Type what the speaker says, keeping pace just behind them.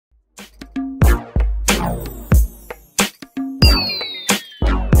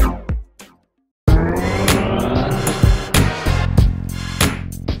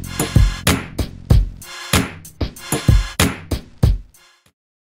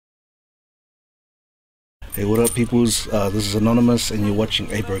Hey, what up, peoples? This is Anonymouz, and you're watching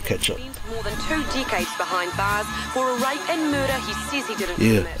APO Catch Up. More than 2 decades behind bars for a rape and murder he says he didn't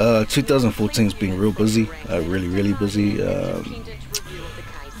commit. 2014's been real busy, really busy.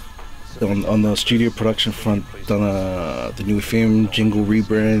 On the studio production front, done the new FM jingle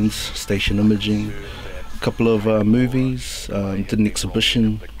rebrands, station imaging, a couple of movies, did an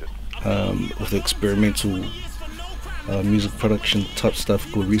exhibition with experimental music production type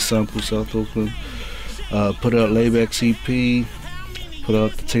stuff called Resample South Auckland. Put out Laybaq's EP, put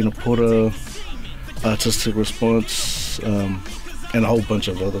out the Teina Pora, artistic response, and a whole bunch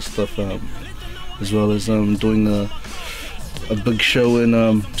of other stuff, as well as doing a big show in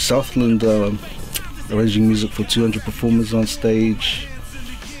Southland, arranging music for 200 performers on stage.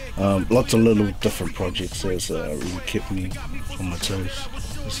 Lots of little different projects that's really kept me on my toes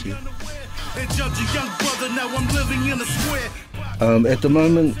this year. At the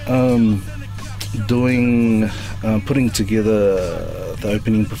moment, putting together the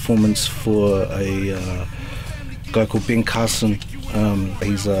opening performance for a guy called Ben Carson.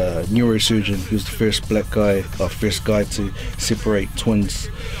 He's a neurosurgeon. He was the first first guy to separate twins.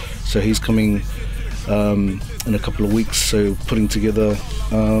 So he's coming in a couple of weeks. So putting together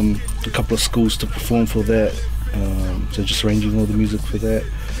a couple of schools to perform for that. So just arranging all the music for that.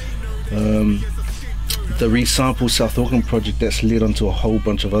 The Resample South Auckland project, that's led onto a whole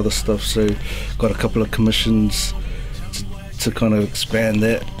bunch of other stuff. So got a couple of commissions to kind of expand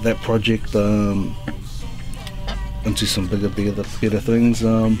that project into some better things,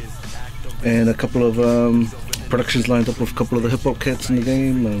 and a couple of productions lined up with a couple of the hip hop cats in the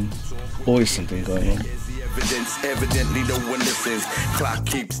game. Always something going on.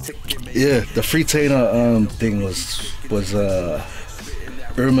 Yeah, the free Teina thing was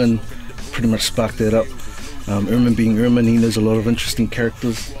Ermehn pretty much sparked that up. Ermehn being Ermehn, he knows a lot of interesting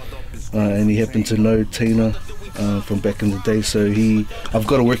characters, and he happened to know Teina from back in the day, so I've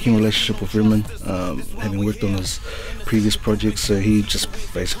got a working relationship with Ermehn, having worked on his previous projects, so he just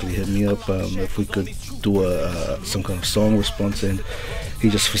basically hit me up if we could do some kind of song response, and he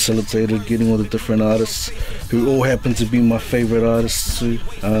just facilitated getting all the different artists who all happen to be my favorite artists too.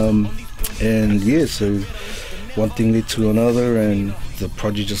 And yeah, so one thing led to another, and the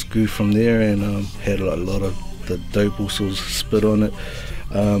project just grew from there, and had a lot of the dope also spit on it.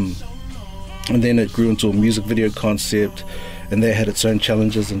 And then it grew into a music video concept, and that had its own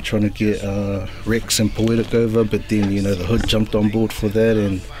challenges in trying to get Rex and Poetik over, but then the hood jumped on board for that,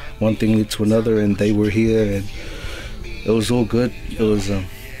 and one thing led to another, and they were here, and it was all good. It was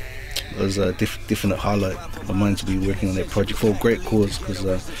a definite highlight of mine to be working on that project for a great cause, because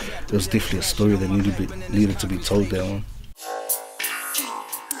it was definitely a story that needed to be told that one.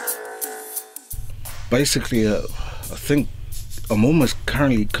 Basically, I think I'm almost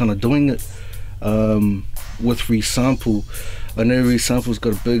currently kind of doing it with Resample. I know Resample's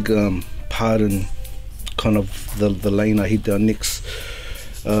got a big part in kind of the lane I head down next.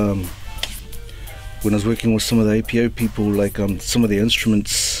 When I was working with some of the APO people, like some of the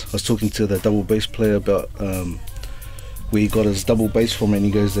instruments, I was talking to the double bass player about where he got his double bass from, and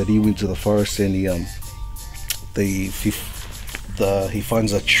he goes that he went to the forest and he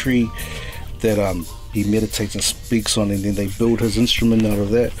finds a tree that he meditates and speaks on, and then they build his instrument out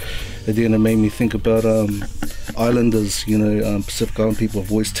of that. And then it made me think about islanders, Pacific Island people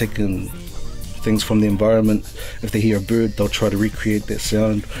have always taken things from the environment. If they hear a bird, they'll try to recreate that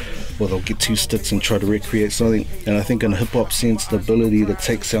sound, or they'll get 2 sticks and try to recreate something. And I think in a hip-hop sense, the ability to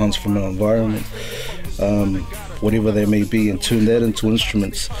take sounds from our environment, whatever they may be, and turn that into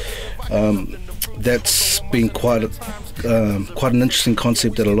instruments, that's been quite an interesting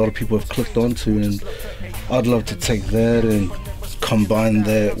concept that a lot of people have clicked onto, and I'd love to take that and combine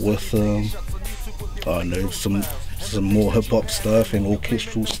that with some more hip-hop stuff and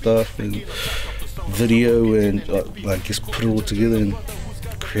orchestral stuff and video, and I guess put it all together and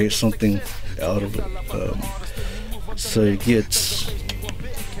create something out of it. So yeah, it's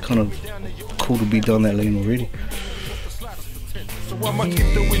kind of cool to be down that lane already.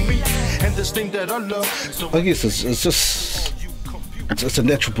 I guess it's just a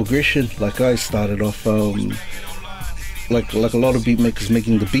natural progression. Like I started off like a lot of beat makers,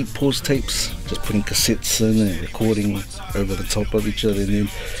 making the beat pause tapes, just putting cassettes in and recording over the top of each other. And then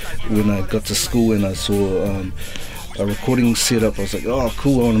when I got to school and I saw a recording setup, I was like, oh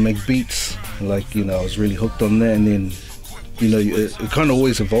cool, I want to make beats. Like, I was really hooked on that, and then it kind of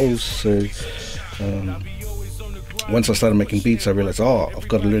always evolves. So once I started making beats, I realized, I've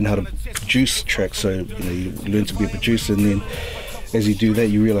got to learn how to produce tracks. So you learn to be a producer, and then as you do that,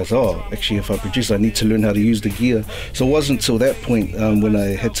 you realize, oh, actually, if I produce, I need to learn how to use the gear. So it wasn't until that point when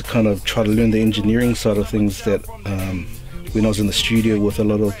I had to kind of try to learn the engineering side of things that when I was in the studio with a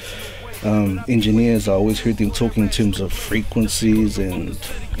lot of engineers, I always heard them talking in terms of frequencies and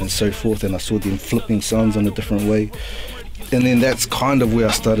so forth, and I saw them flipping sounds in a different way. And then that's kind of where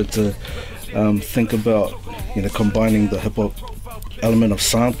I started to think about, combining the hip-hop element of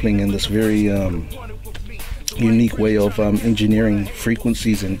sampling in this very unique way of engineering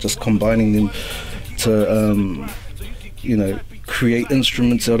frequencies and just combining them to create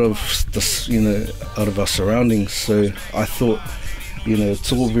instruments out of this, out of our surroundings. So I thought,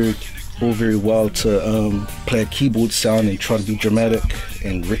 it's all very well to play a keyboard sound and try to be dramatic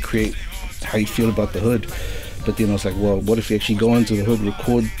and recreate how you feel about the hood. But then I was like, well, what if you actually go into the hood,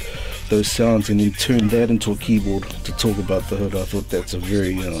 record those sounds, and then turn that into a keyboard to talk about the hood? I thought that's a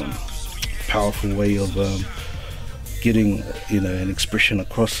very powerful way of getting an expression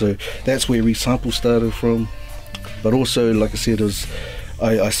across. So that's where Resample started from. But also, like I said,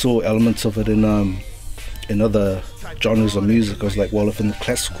 I saw elements of it in other genres of music. I was like, well, if in the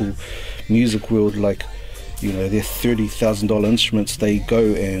classical music world, like, they're $30,000 instruments, they go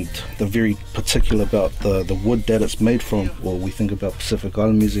and they're very particular about the wood that it's made from. Well, we think about Pacific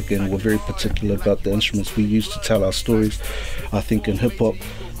Island music and we're very particular about the instruments we use to tell our stories. I think in hip-hop,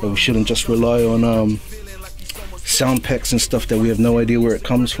 we shouldn't just rely on sound packs and stuff that we have no idea where it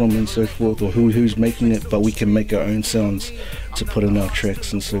comes from and so forth, or who's making it, but we can make our own sounds to put in our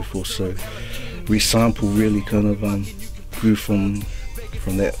tracks and so forth. So Resample really kind of grew from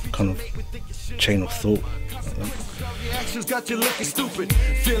that kind of chain of thought.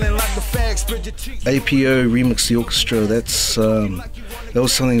 APO Remix The Orchestra, that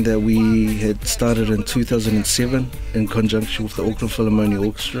was something that we had started in 2007 in conjunction with the Auckland Philharmonic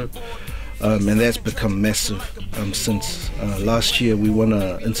Orchestra, and that's become massive since. Last year we won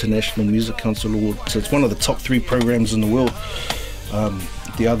an International Music Council Award, so it's one of the top 3 programs in the world.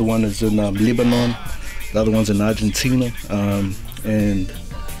 The other one is in Lebanon, the other one's in Argentina, and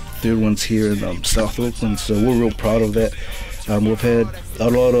third one's here in South Auckland, so we're real proud of that. We've had a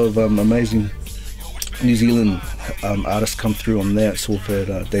lot of amazing New Zealand artists come through on that. So we've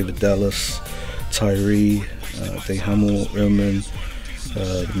had David Dallas, Tyree, Teina, Ermehn,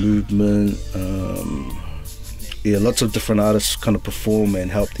 The Movement, lots of different artists kind of perform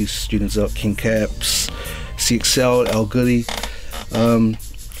and help these students out. King Caps, Sicc, Al Goody,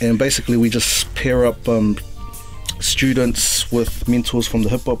 and basically we just pair up students with mentors from the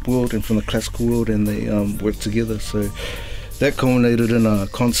hip-hop world and from the classical world, and they work together. So that culminated in a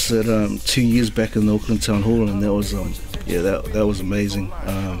concert 2 years back in the Auckland Town Hall, and that was that was amazing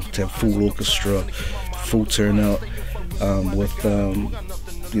to have full orchestra, full turnout, with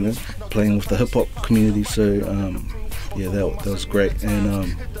playing with the hip-hop community. So that was great,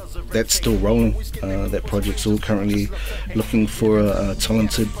 and that's still rolling. That project's all currently looking for a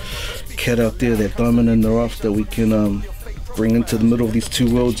talented cat out there, that diamond in the rough that we can bring into the middle of these two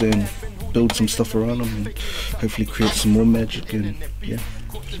worlds and build some stuff around them and hopefully create some more magic. And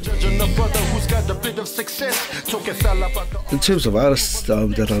in terms of artists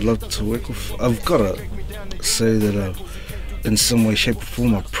that I'd love to work with, I've got to say that in some way, shape or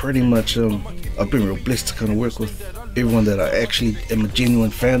form, I've been real blessed to kind of work with everyone that I actually am a genuine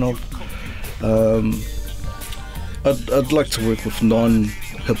fan of. I'd like to work with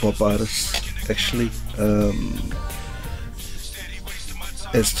non-hip-hop artists, actually.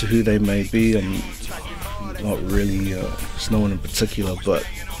 As to who they may be, I'm not really, there's no one in particular, but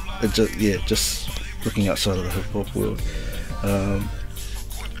just looking outside of the hip-hop world.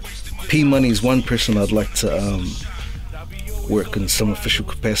 P Money is one person I'd like to work in some official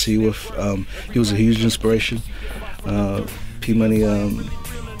capacity with. He was a huge inspiration. P Money,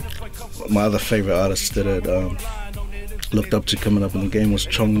 my other favorite artist that I'd looked up to coming up in the game was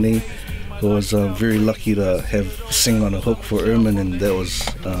Chong Ni, who was very lucky to have sing on a hook for Ermehn, and that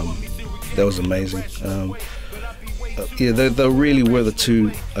was amazing. They really were the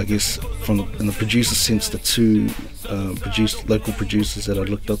two, I guess, in the producer sense, the two local producers that I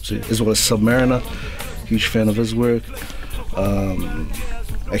looked up to, as well as Submariner. Huge fan of his work.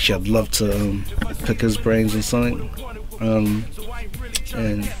 Actually, I'd love to pick his brains on something.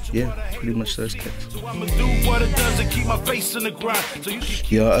 And yeah, pretty much those cats.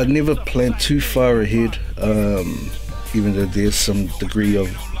 Yeah, I never planned too far ahead, even though there's some degree of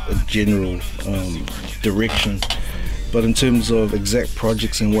a general direction. But in terms of exact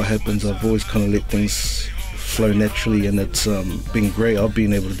projects and what happens, I've always kind of let things flow naturally, and it's been great. I've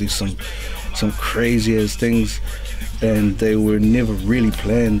been able to do some crazy ass things, and they were never really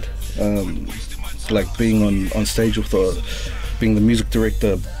planned. Like being on stage with being the music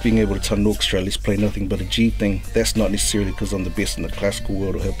director, being able to tell an orchestra, let's play nothing but a G thing, that's not necessarily because I'm the best in the classical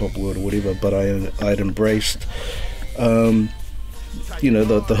world or hip-hop world or whatever, but I'd embraced you know,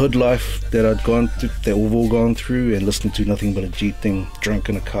 the hood life that I'd gone through, that we've all gone through, and listening to nothing but a G thing, drunk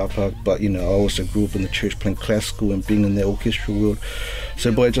in a car park. But you know, I also grew up in the church playing classical and being in the orchestral world.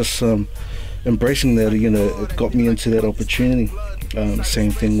 So by just embracing that, you know, it got me into that opportunity.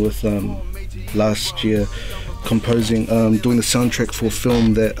 Same thing with last year, composing, doing the soundtrack for a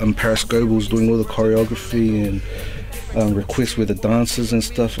film that Paris Goebel's doing all the choreography and requests with the dancers and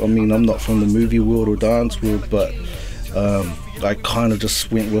stuff. I mean, I'm not from the movie world or dance world, but I kind of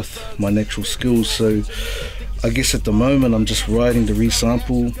just went with my natural skills. So I guess at the moment I'm just riding the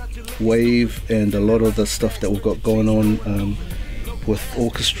Resample wave and a lot of the stuff that we've got going on with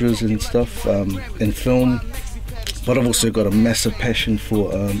orchestras and stuff in film. But I've also got a massive passion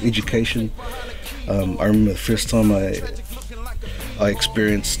for education. I remember the first time I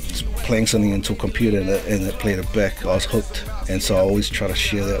experienced playing something into a computer and it played it back, I was hooked. And so I always try to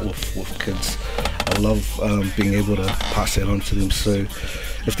share that with kids. I love being able to pass that on to them. So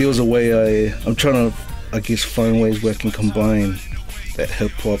if there was a way, I'm trying to, I guess, find ways where I can combine that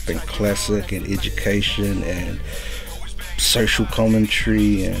hip-hop and classic and education and social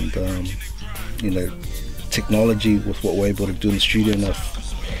commentary and, you know, technology with what we're able to do in the studio. And I'm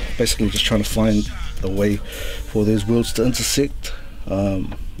basically just trying to find a way for those worlds to intersect.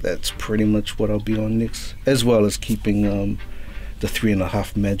 That's pretty much what I'll be on next, as well as keeping the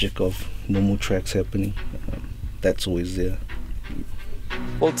 3.5 magic of normal tracks happening. That's always there.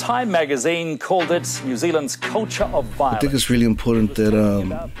 Well, Time magazine called it New Zealand's culture of violence. I think it's really important that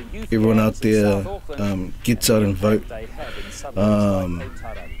everyone out there gets out and vote.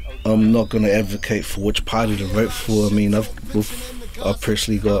 I'm not going to advocate for which party to vote for. I mean, I've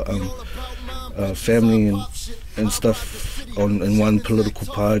personally got family and stuff in one political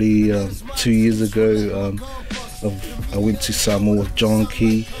party. 2 years ago, I went to Samoa with John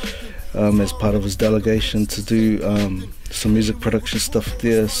Key as part of his delegation to do some music production stuff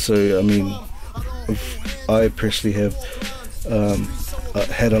there. So I mean, I personally have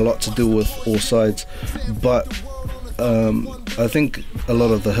had a lot to do with all sides, but I think a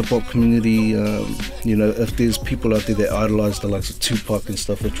lot of the hip-hop community, you know, if there's people out there that idolize the likes of Tupac and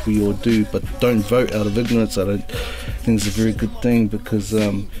stuff, which we all do, but don't vote out of ignorance, I don't think it's a very good thing, because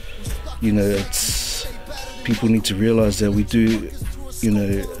you know, people need to realize that we do, you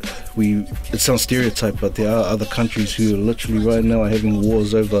know, it sounds stereotyped, but there are other countries who are literally right now are having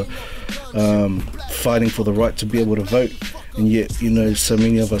wars over fighting for the right to be able to vote. And yet, you know, so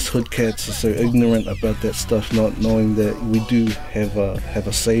many of us hood cats are so ignorant about that stuff, not knowing that we do have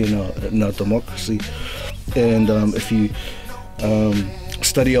a say in our democracy. And if you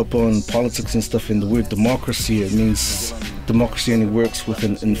study up on politics and stuff, in the word democracy, it means democracy only works with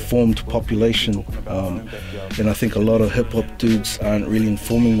an informed population. And I think a lot of hip hop dudes aren't really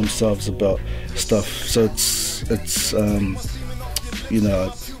informing themselves about stuff. So it's you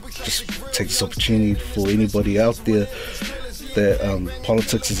know, just take this opportunity for anybody out there that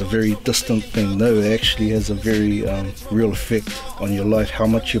politics is a very distant thing. No, it actually has a very real effect on your life. How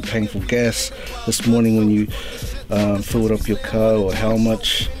much you're paying for gas this morning when you filled up your car, or how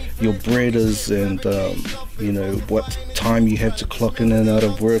much your bread is, and you know, what time you have to clock in and out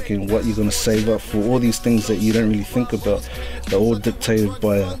of work, and what you're going to save up for. All these things that you don't really think about, they're all dictated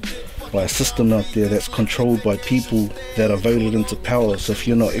by a system out there that's controlled by people that are voted into power. So if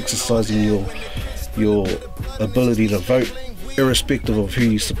you're not exercising your ability to vote, irrespective of who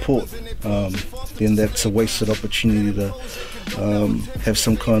you support, then that's a wasted opportunity to have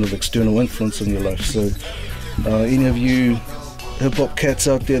some kind of external influence on your life. So any of you hip-hop cats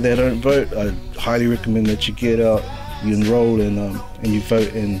out there that don't vote, I highly recommend that you get out, you enroll, and you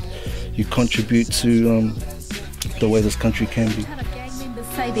vote, and you contribute to the way this country can be.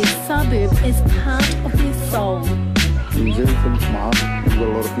 Say their suburb is part of their soul. New Zealand from smart, we've got a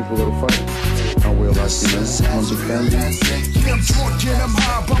lot of people that'll fight. I will, like, you know, I'm a big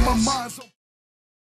family.